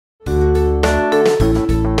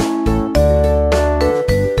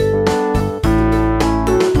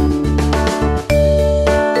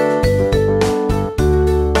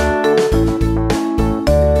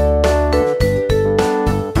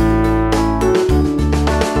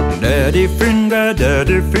Daddy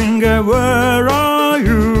finger, where are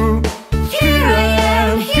you? Here I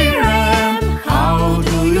am, how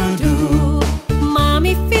do you do?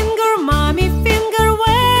 Mommy finger,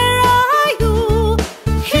 where are you?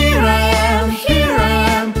 Here I am,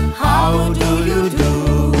 how do you do?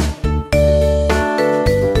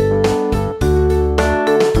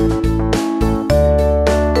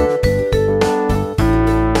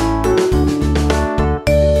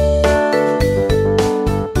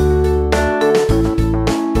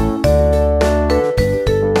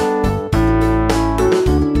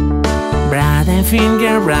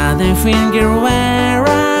 Brother finger, where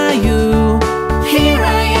are you? Here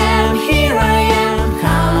I am,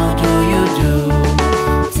 how do you do?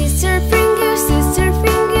 Sister finger,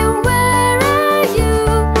 where are you?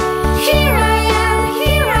 Here I am,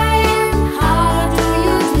 how do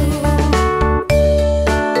you do?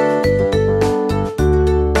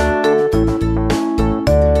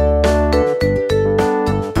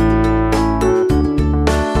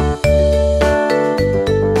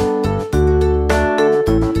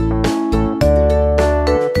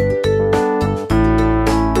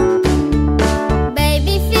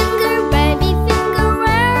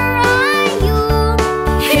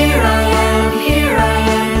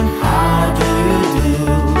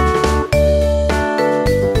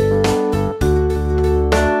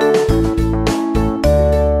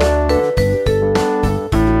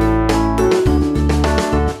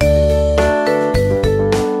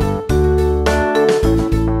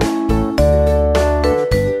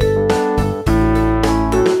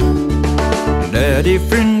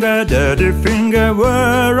 Daddy finger,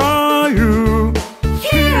 where are you?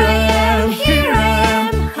 Here I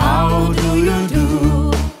am, how do you do?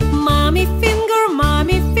 Mommy finger,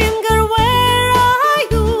 where are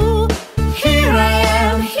you? Here I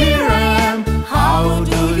am, how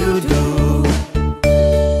do you do?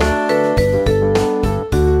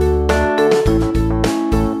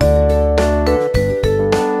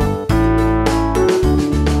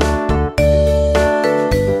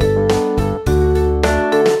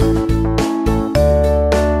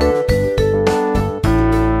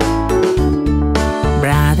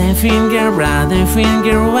 Brother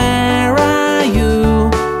finger, where are you?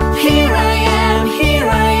 Here I am,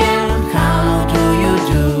 how do you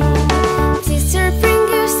do? Sister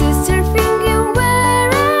finger, where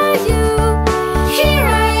are you? Here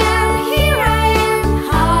I am,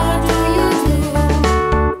 how do you do?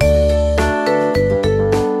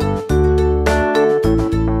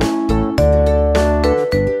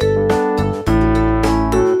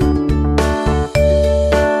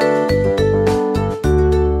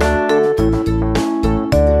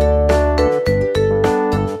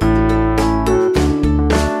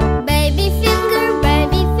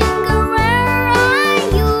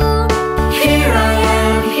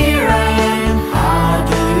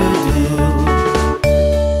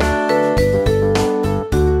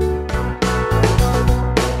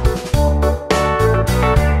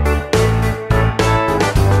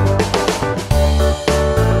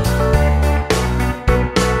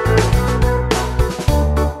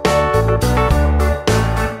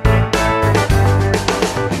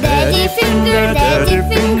 Daddy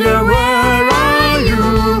finger, where are you?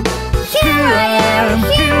 Here I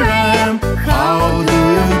am, how do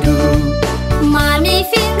you do? Mommy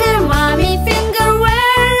finger,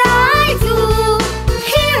 where are you?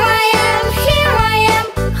 Here I am,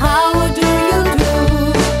 how do you do?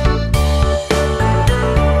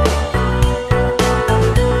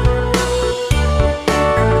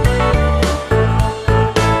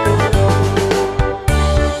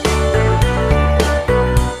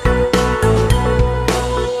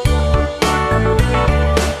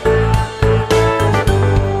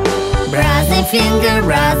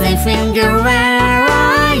 Brother finger, where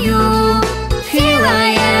are you? Here I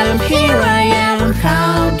am,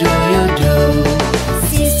 how do you do?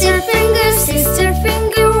 Sister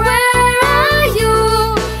finger, where are you?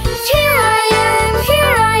 Here I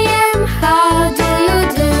am, how do you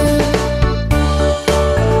do?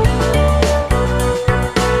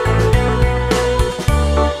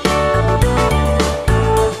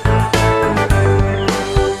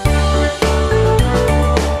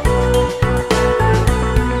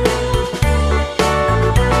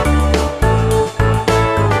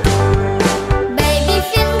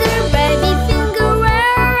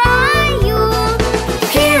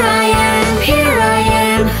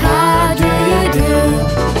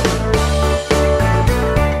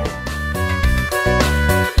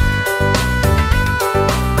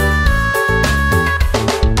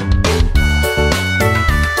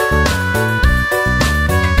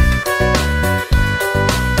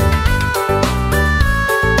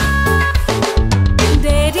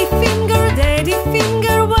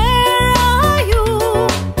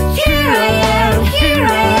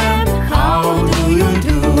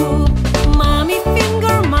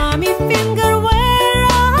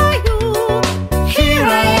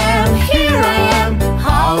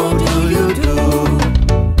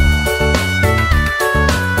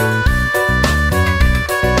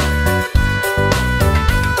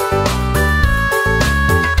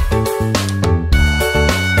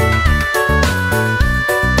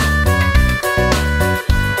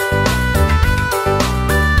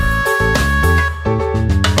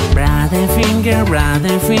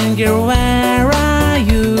 brother finger, where are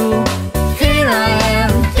you? Here I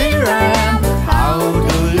am, how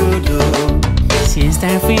do you do?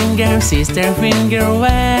 Sister finger,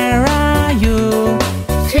 where are you?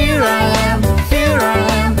 Here I am,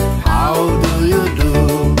 how do you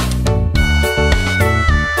do?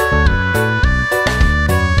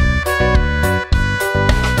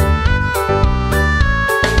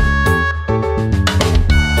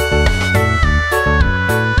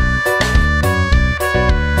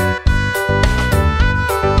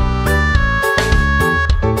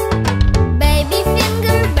 Baby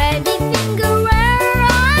finger, where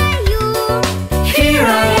are you? Here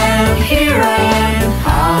I am,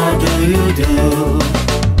 how do you do?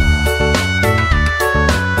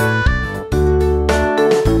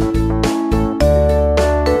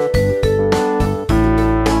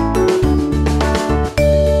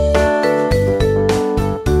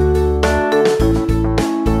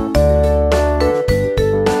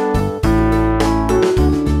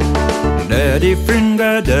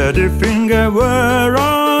 Daddy finger, where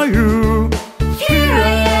are you? Here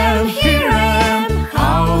I am,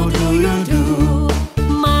 how do you do?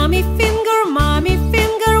 Mommy finger,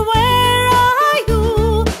 where are you?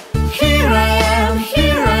 Here I am,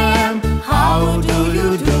 how do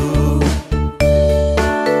you do?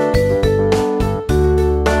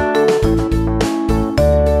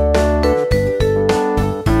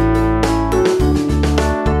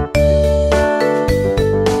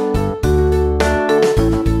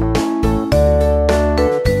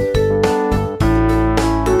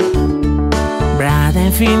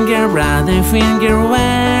 Brother finger,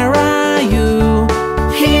 where are you?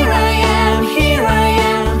 Here I am,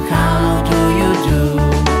 how do you do?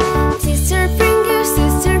 Sister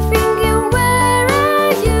finger, where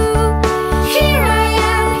are you? Here I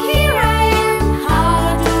am, how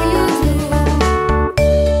do you do?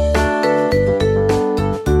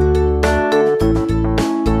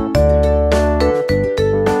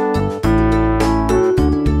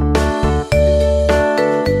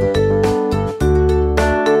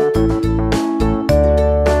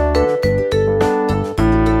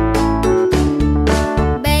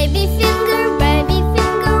 Baby finger,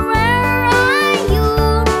 where are you?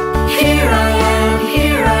 Here I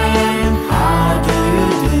am, how do you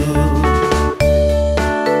do?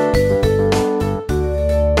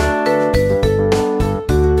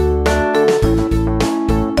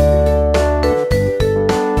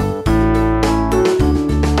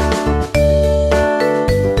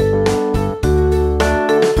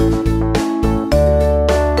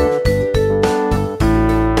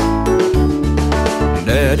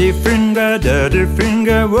 Daddy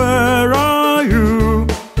finger, where are you?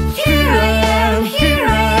 Here I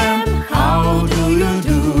am, how do you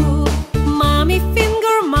do? Mommy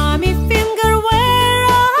finger, where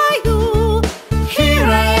are you? Here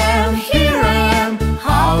I am,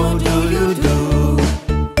 how do you do?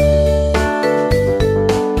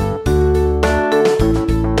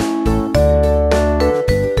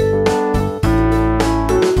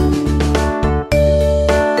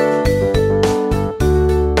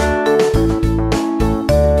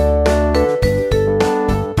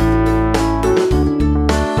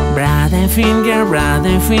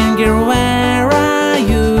 Brother finger, where are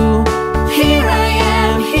you? Here I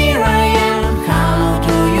am, how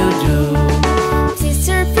do you do?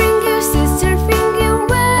 Sister finger,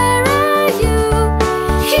 where are you?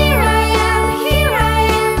 Here I am,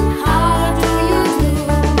 how do you do?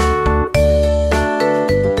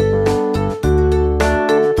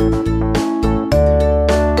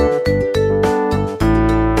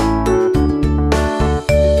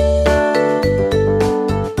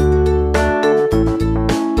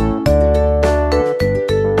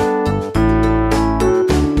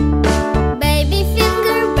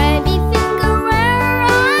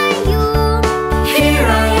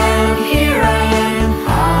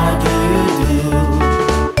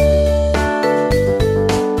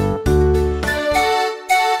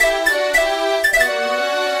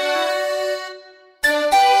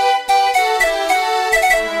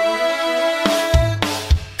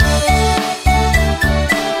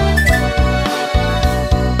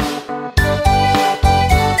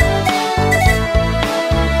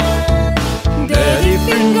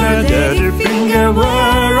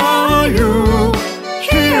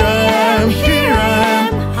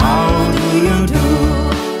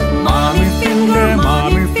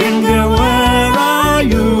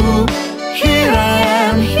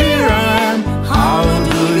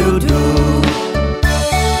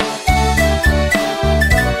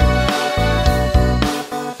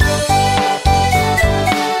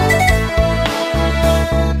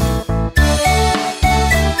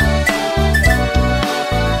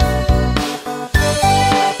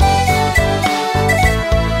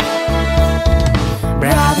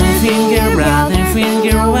 finger, brother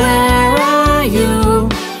finger, where are you?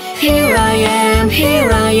 Here I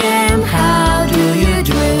am, how do you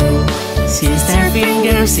do?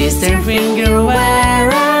 Sister finger,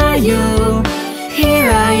 where are you?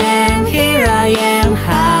 Here I am,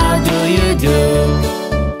 how do you do?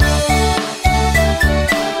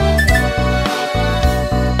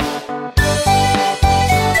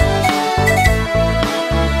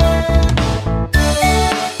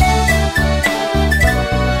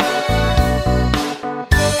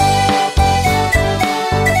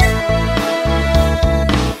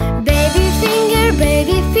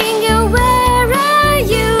 Baby finger, where are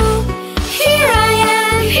you? Here I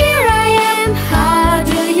am, how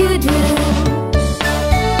do you do?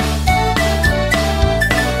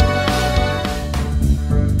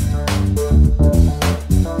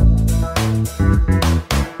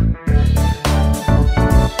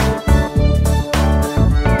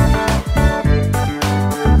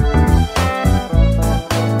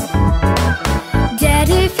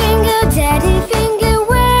 Daddy finger,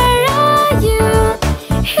 where are you?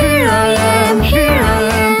 Here I am,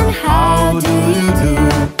 how do you do?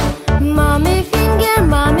 Mommy finger,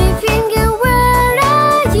 where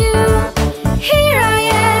are you? Here I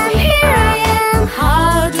am,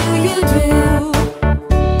 how do you do?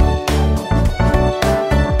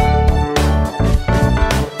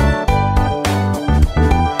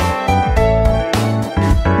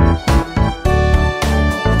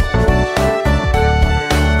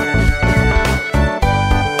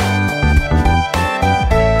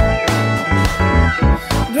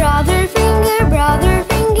 Brother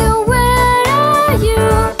finger, where are you?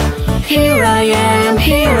 Here I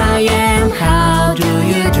am, how do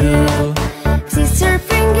you do? Sister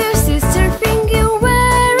finger,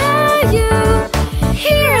 where are you?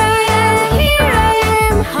 Here I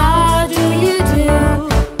am, how do you do?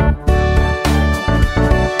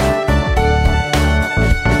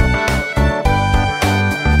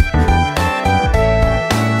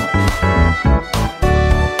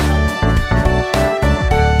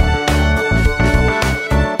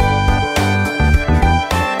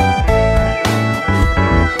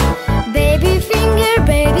 Baby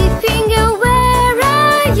finger, where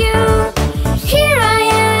are you? Here I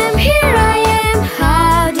am,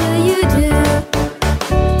 how do you do?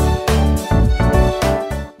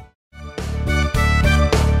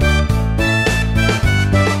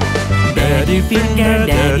 Daddy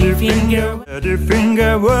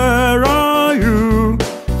finger, where are you?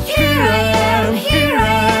 Here I am.